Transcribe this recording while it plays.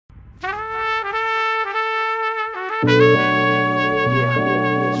We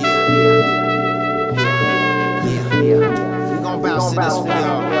gon' bounce to this for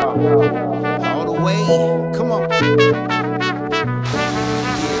y'all. All the way, come on.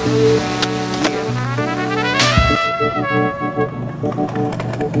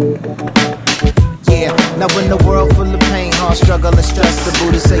 Yeah, now in the world full of pain, hard struggle and stress, the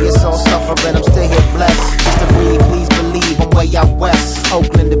Buddha say it's all suffering, I'm still here blessed. Just to breathe, please believe I'm way out west,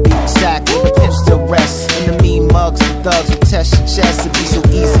 Oakland to be exact, where the pimps still rest. In the mean mugs and thugs who test your chest, it'd be so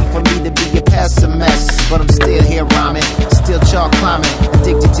easy for me to be a pessimist, but I'm still here rhyming, still chalk climbing,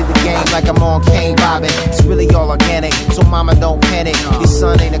 addicted to the game like I'm on cane vibing. It's really all organic, so mama don't panic. Your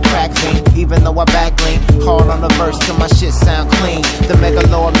son ain't a crack fiend, even though I back lean hard on the verse till my shit sound clean. The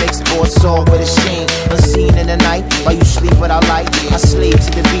Megaloid mixed board sword with a sheen, unseen in the night while you sleep without light. I slave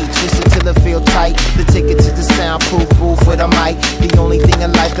to the beat, twisted till it feel tight. The ticket to the soundproof booth with a mic, the only thing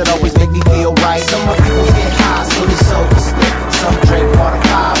in life that always make me feel right. Some of people get high, so they so split. Some drink water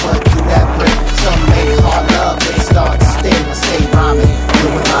fire, but do that brick. Some make hard love, but they start to sting. I stay rhyming,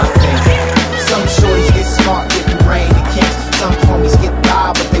 doing my thing. Some shorties get smart, getting brain to kicks. Some homies get by,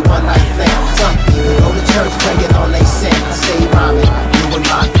 but they one night thing. Some people go to church praying on they sin. I stay rhyming, doing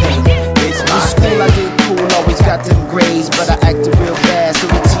my thing. It's my thing. I did cool, always got them grades, but I acted real bad, so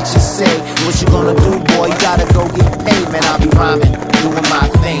the teachers say, what you gonna do, boy? You gotta go get paid, man. I'll be rhyming, doing my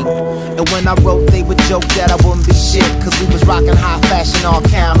thing. And when I wrote, they would joke that I wouldn't be shit, cause we was rocking high fashion, all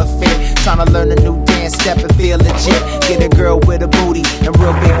counterfeit. Trying to learn a new dance step and feel legit. Get a girl with a booty and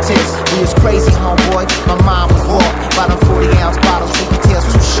real big tits. We was crazy, homeboy, my mind was warped by them 40-ounce bottles, flippy tails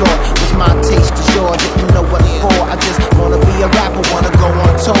too short. Was my taste to yours, didn't know what for. I just wanna be a rapper, wanna go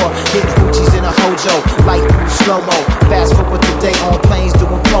on tour. Hit Gucci's in a hojo, life through slow-mo. Fast forward today on planes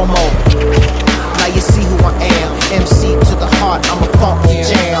doing promo. Now you see who I am, MC to the heart, I'm a funky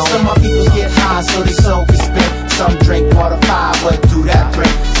jam. Some of my peoples get high, so they so can spit. Some drink water fire, but do that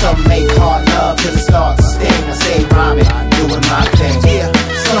drink. Some make hard love till it starts to sting. I stay rhyming, doing my thing. Yeah,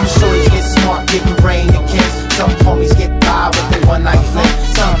 some shorties get smart, giving brain to kids. Some homies get